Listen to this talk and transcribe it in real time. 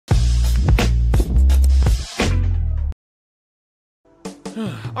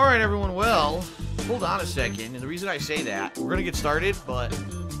All right, everyone. Well, hold on a second. And the reason I say that, we're gonna get started, but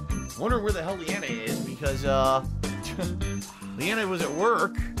I'm wondering where the hell Leanna is because Leanna was at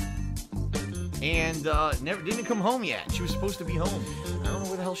work and never didn't come home yet. She was supposed to be home. I don't know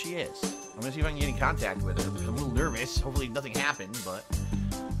where the hell she is. I'm gonna see if I can get in contact with her. I'm a little nervous. Hopefully nothing happened, but.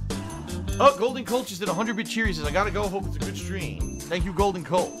 Oh, Golden Colt just did 100-bit cheer. He says, I gotta go. Hope it's a good stream. Thank you, Golden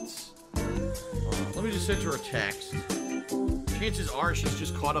Colts. Let me just send her a text. Chances are she's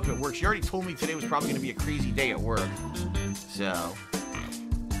just caught up at work. She already told me today was probably going to be a crazy day at work. So,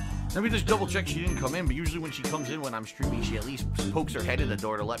 let me just double check she didn't come in. But usually when she comes in when I'm streaming, she at least pokes her head in the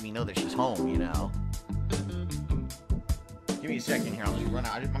door to let me know that she's home, you know. Give me a second here. I'll just run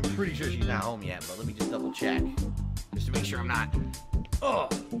out. I'm pretty sure she's not home yet, but let me just double check. Just to make sure I'm not... Oh,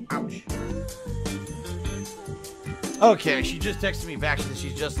 ouch. Okay, she just texted me back that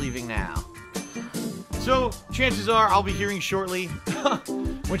she's just leaving now. So, chances are I'll be hearing shortly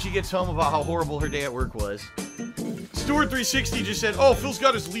when she gets home about how horrible her day at work was. Stuart360 just said, oh, Phil's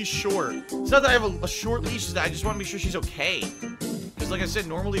got his leash short. It's not that I have a short leash, it's that I just want to make sure she's okay. Because like I said,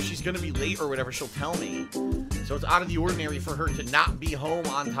 normally if she's going to be late or whatever, she'll tell me. So it's out of the ordinary for her to not be home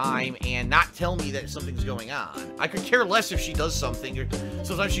on time and not tell me that something's going on. I could care less if she does something. Or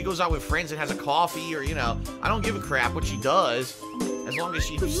sometimes she goes out with friends and has a coffee or, you know, I don't give a crap what she does. As long as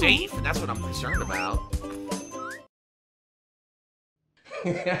she's safe, and that's what I'm concerned about.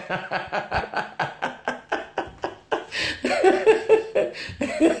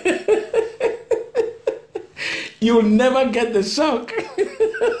 You'll never get the sock.